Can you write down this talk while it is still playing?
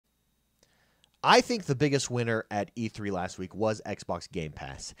I think the biggest winner at E3 last week was Xbox Game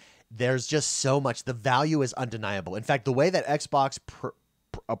Pass. There's just so much. The value is undeniable. In fact, the way that Xbox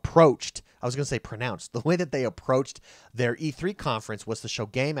approached, I was going to say pronounced, the way that they approached their E3 conference was to show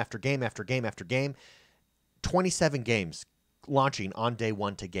game after game after game after game. 27 games launching on day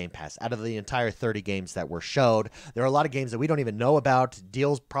one to Game Pass. Out of the entire 30 games that were showed, there are a lot of games that we don't even know about,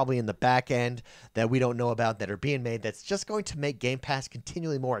 deals probably in the back end that we don't know about that are being made that's just going to make Game Pass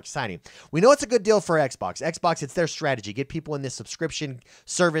continually more exciting. We know it's a good deal for Xbox. Xbox, it's their strategy. Get people in this subscription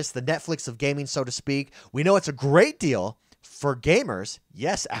service, the Netflix of gaming, so to speak. We know it's a great deal for gamers.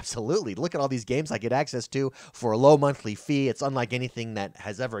 Yes, absolutely. Look at all these games I get access to for a low monthly fee. It's unlike anything that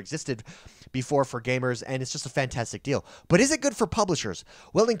has ever existed before for gamers, and it's just a fantastic deal. But is it good for publishers?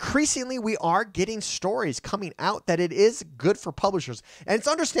 Well, increasingly, we are getting stories coming out that it is good for publishers. And it's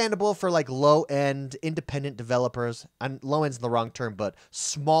understandable for like low-end independent developers. And low-end's the wrong term, but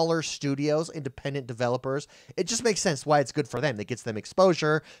smaller studios, independent developers. It just makes sense why it's good for them. It gets them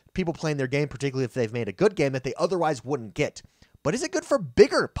exposure, people playing their game, particularly if they've made a good game that they otherwise wouldn't get. But is it good for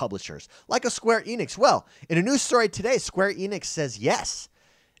bigger publishers like a Square Enix? Well, in a news story today, Square Enix says yes,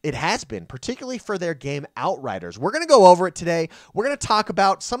 it has been, particularly for their game Outriders. We're going to go over it today. We're going to talk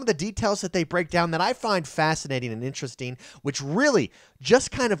about some of the details that they break down that I find fascinating and interesting, which really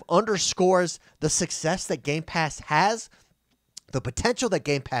just kind of underscores the success that Game Pass has, the potential that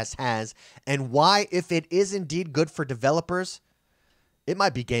Game Pass has, and why, if it is indeed good for developers, it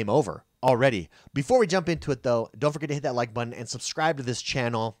might be game over already. Before we jump into it, though, don't forget to hit that like button and subscribe to this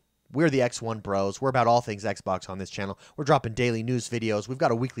channel. We're the XoneBros. We're about all things Xbox on this channel. We're dropping daily news videos. We've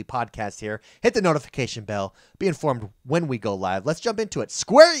got a weekly podcast here. Hit the notification bell. Be informed when we go live. Let's jump into it.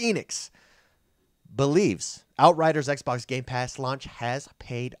 Square Enix believes Outriders Xbox Game Pass launch has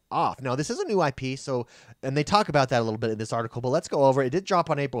paid off. Now, this is a new IP, and they talk about that a little bit in this article, but let's go over it. It did drop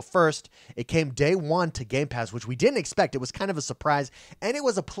on April 1st. It came day one to Game Pass, which we didn't expect. It was kind of a surprise, and it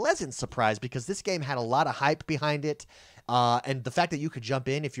was a pleasant surprise because this game had a lot of hype behind it. And the fact that you could jump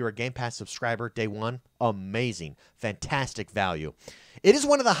in if you're a Game Pass subscriber day one, amazing, fantastic value. It is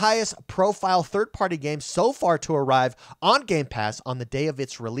one of the highest profile third-party games so far to arrive on Game Pass on the day of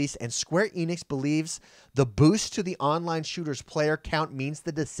its release, and Square Enix believes the boost to the online shooter's player count means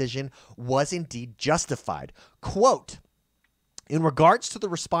the decision was indeed justified. Quote, in regards to the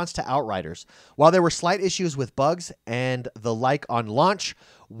response to Outriders, while there were slight issues with bugs and the like on launch,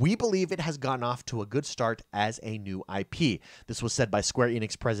 we believe it has gotten off to a good start as a new IP. This was said by Square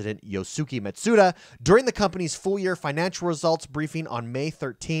Enix president Yosuke Matsuda during the company's full-year financial results briefing on May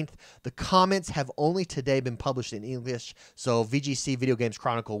 13th. The comments have only today been published in English, so VGC Video Games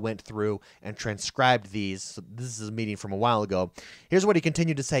Chronicle went through and transcribed these. So this is a meeting from a while ago. Here's what he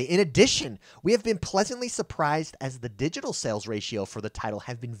continued to say. In addition, we have been pleasantly surprised as the digital sales ratio for the title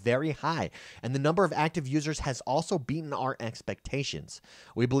have been very high, and the number of active users has also beaten our expectations.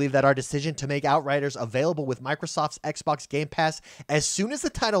 We believe that our decision to make Outriders available with Microsoft's Xbox Game Pass as soon as the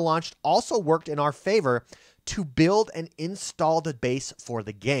title launched also worked in our favor to build and install the base for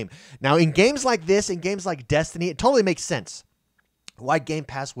the game. Now, in games like this, in games like Destiny, it totally makes sense why Game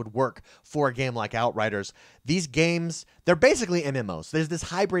Pass would work for a game like Outriders. These games, they're basically MMOs. There's this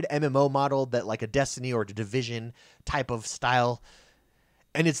hybrid MMO model that like a Destiny or a Division type of style,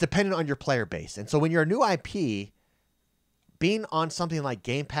 and it's dependent on your player base. And so when you're a new IP, being on something like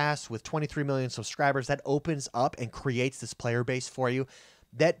Game Pass with 23 million subscribers, that opens up and creates this player base for you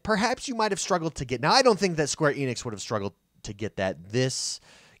that perhaps you might have struggled to get. Now, I don't think that Square Enix would have struggled to get that. This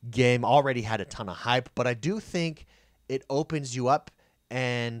game already had a ton of hype, but I do think it opens you up,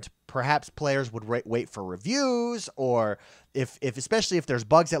 and perhaps players would wait for reviews, or if especially if there's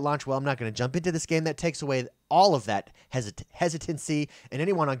bugs at launch, well, I'm not going to jump into this game. That takes away all of that hesitancy, and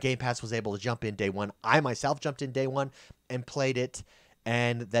anyone on Game Pass was able to jump in day one. I myself jumped in day one and played it,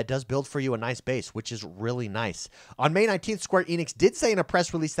 and that does build for you a nice base, which is really nice. On May 19th, Square Enix did say in a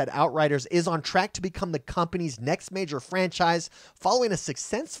press release that Outriders is on track to become the company's next major franchise following a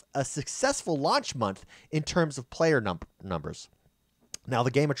successful launch month in terms of player numbers. Now,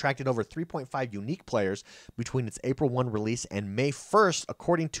 the game attracted over 3.5 unique players between its April 1 release and May 1st,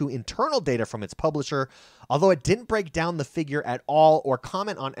 according to internal data from its publisher, although it didn't break down the figure at all or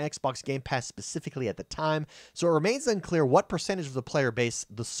comment on Xbox Game Pass specifically at the time, so it remains unclear what percentage of the player base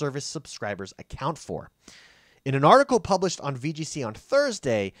the service subscribers account for. In an article published on VGC on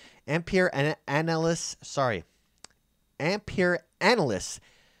Thursday, Ampere analyst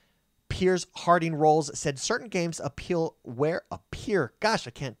Piers Harding Rolls said certain games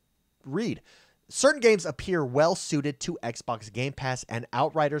Certain games appear well suited to Xbox Game Pass, and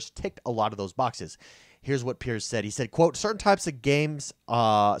Outriders ticked a lot of those boxes. Here's what Pierce said. He said, quote, certain types of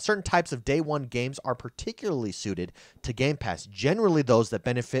day one games are particularly suited to Game Pass, generally those that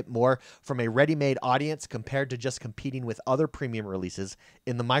benefit more from a ready-made audience compared to just competing with other premium releases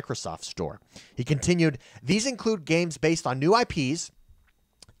in the Microsoft Store. He continued, these include games based on new IPs.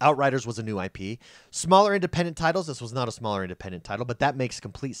 Outriders was a new IP. Smaller independent titles. This was not a smaller independent title, but that makes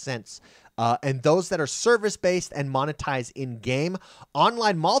complete sense. And those that are service-based and monetize in-game,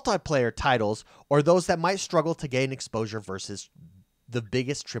 online multiplayer titles, or those that might struggle to gain exposure versus the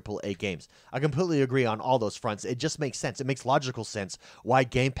biggest AAA games. I completely agree on all those fronts. It just makes sense. It makes logical sense why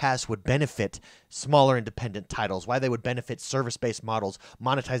Game Pass would benefit smaller independent titles, why they would benefit service-based models,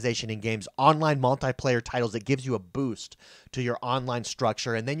 monetization in games, online multiplayer titles that gives you a boost to your online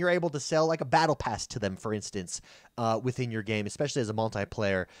structure, and then you're able to sell like a battle pass to them, for instance, within your game, especially as a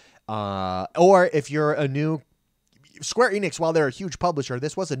multiplayer. Or if you're a new Square Enix, while they're a huge publisher,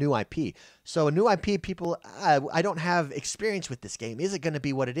 this was a new IP. So a new IP, people, I don't have experience with this game. Is it going to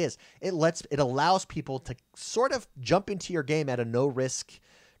be what it is? It allows people to sort of jump into your game at a no-risk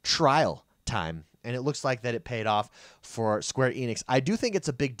trial time. And it looks like that it paid off for Square Enix. I do think it's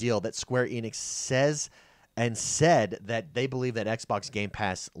a big deal that Square Enix says and said that they believe that Xbox Game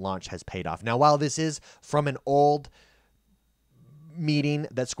Pass launch has paid off. Now, while this is from an old meeting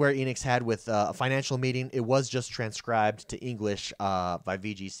that Square Enix had with a financial meeting, it was just transcribed to English by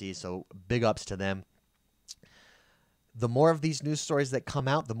VGC, so big ups to them. The more of these news stories that come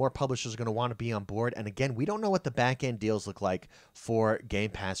out, the more publishers are going to want to be on board. And again, we don't know what the back-end deals look like for Game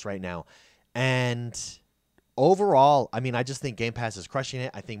Pass right now. And overall, I mean, I just think Game Pass is crushing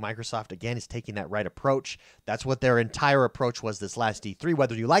it. I think Microsoft, again, is taking that right approach. That's what their entire approach was this last E3.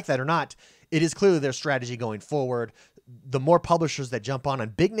 Whether you like that or not, it is clearly their strategy going forward. The more publishers that jump on,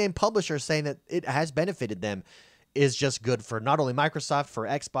 and big-name publishers saying that it has benefited them, is just good for not only Microsoft, for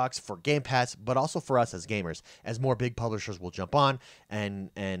Xbox, for Game Pass, but also for us as gamers. As more big publishers will jump on, and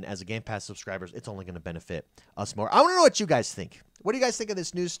as a Game Pass subscribers, it's only going to benefit us more. I want to know what you guys think. What do you guys think of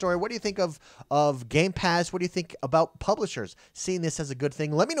this news story? What do you think of Game Pass? What do you think about publishers seeing this as a good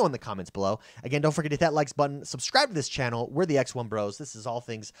thing? Let me know in the comments below. Again, don't forget to hit that likes button. Subscribe to this channel. We're the XoneBros. This is all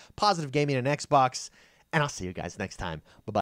things positive gaming and Xbox. And I'll see you guys next time. Bye-bye.